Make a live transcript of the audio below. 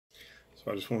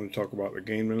So I just wanted to talk about the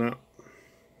game tonight.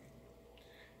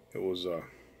 It was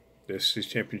the SEC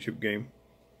championship game,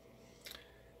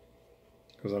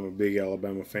 because I'm a big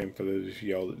Alabama fan, for those of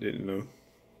y'all that didn't know.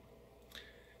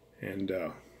 And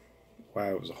wow,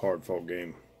 it was a hard-fought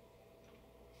game.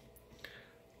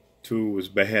 Tua was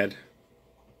bad.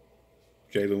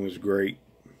 Jalen was great.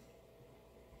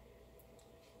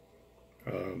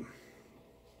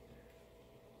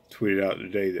 Tweeted out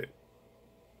today that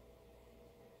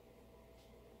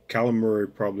Kyler Murray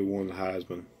probably won the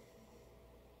Heisman.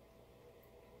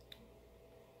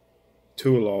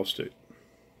 Tua lost it,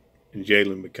 and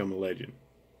Jalen become a legend,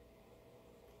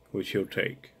 which he'll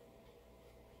take.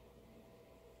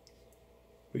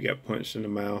 We got punched in the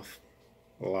mouth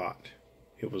a lot.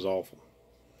 It was awful.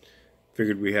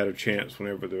 Figured we had a chance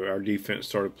whenever our defense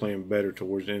started playing better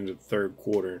towards the end of the third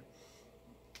quarter,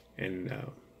 and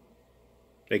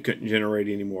they couldn't generate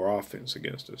any more offense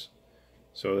against us.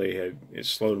 So it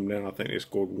slowed them down. I think they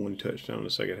scored one touchdown in the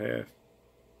second half.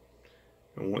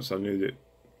 And once I knew that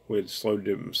we had slowed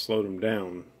them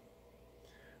down,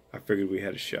 I figured we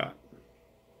had a shot.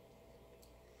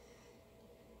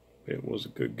 It was a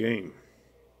good game.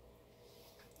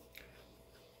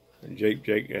 And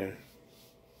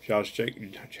Josh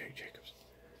Jacobs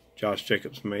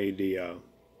made the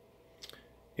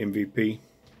MVP.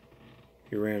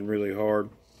 He ran really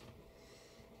hard.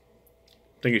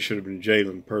 I think it should have been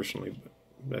Jalen personally, but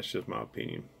that's just my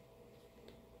opinion.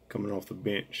 Coming off the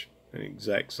bench in the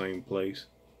exact same place,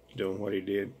 doing what he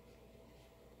did.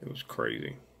 It was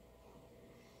crazy.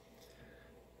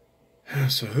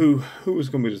 So who was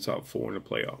going to be the top four in the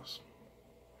playoffs?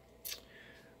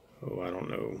 Oh, I don't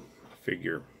know. I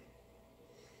figure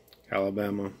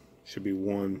Alabama should be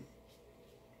 1,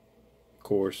 of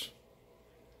course.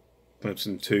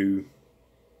 Clemson 2.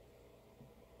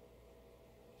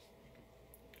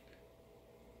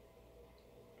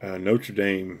 Notre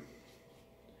Dame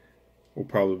will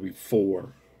probably be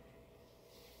 4.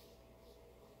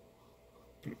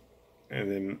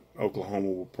 And then Oklahoma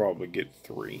will probably get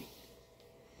 3.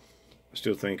 I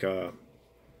still think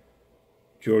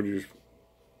Georgia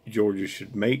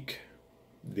should make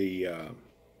the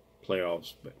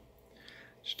playoffs, but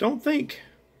I don't think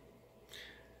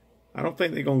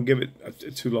they're going to give it a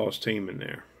 2-loss team in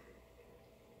there.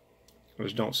 I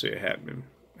just don't see it happening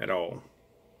at all.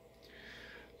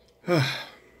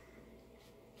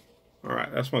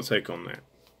 Alright, that's my take on that.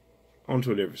 On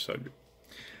to a different subject.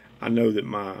 I know that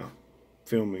my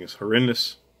filming is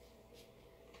horrendous.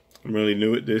 I'm really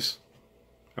new at this.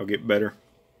 I'll get better.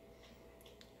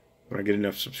 When I get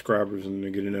enough subscribers and I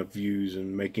get enough views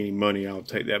and make any money, I'll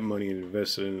take that money and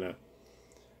invest it in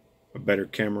a better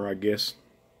camera, I guess.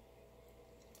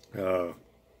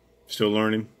 Still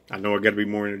learning. I know I got to be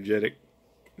more energetic.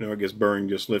 I know it gets boring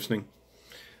just listening.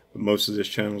 But most of this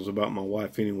channel is about my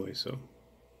wife anyway, so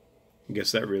I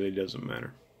guess that really doesn't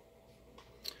matter.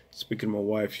 Speaking of my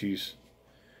wife, she's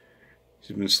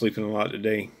been sleeping a lot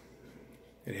today.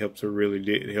 It helps her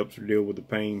it helps her deal with the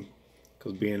pain,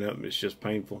 because being up is just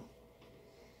painful.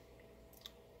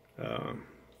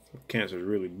 Cancer is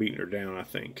really beating her down, I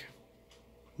think,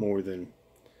 more than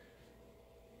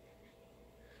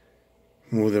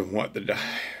what the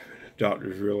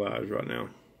doctors realize right now.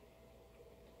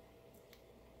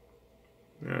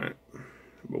 Alright,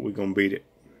 but we're going to beat it.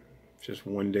 Just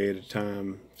one day at a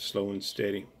time, slow and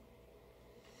steady.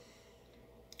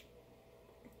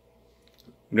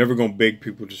 I'm never going to beg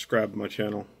people to subscribe to my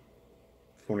channel.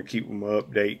 If I want to keep them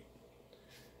update,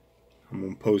 I'm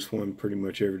going to post one pretty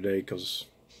much every day, because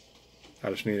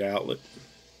I just need an outlet.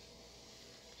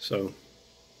 So,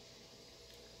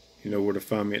 you know where to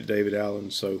find me at David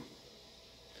Allen, so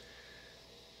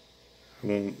I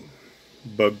won't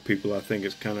bug people. I think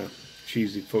it's kind of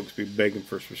cheesy folks be begging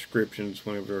for subscriptions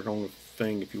whenever they're on the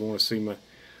thing. If you want to see my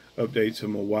updates of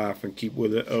my wife and keep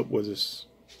up with us,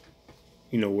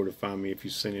 you know where to find me if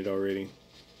you've seen it already.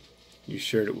 You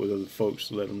shared it with other folks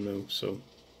to let them know. So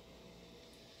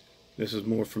this is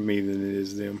more for me than it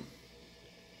is them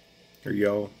or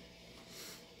y'all.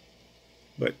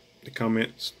 But the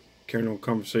comments, carrying on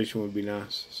conversation would be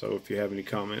nice. So if you have any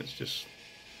comments, just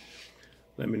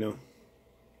let me know.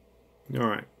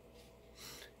 Alright.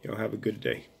 Y'all have a good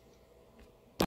day.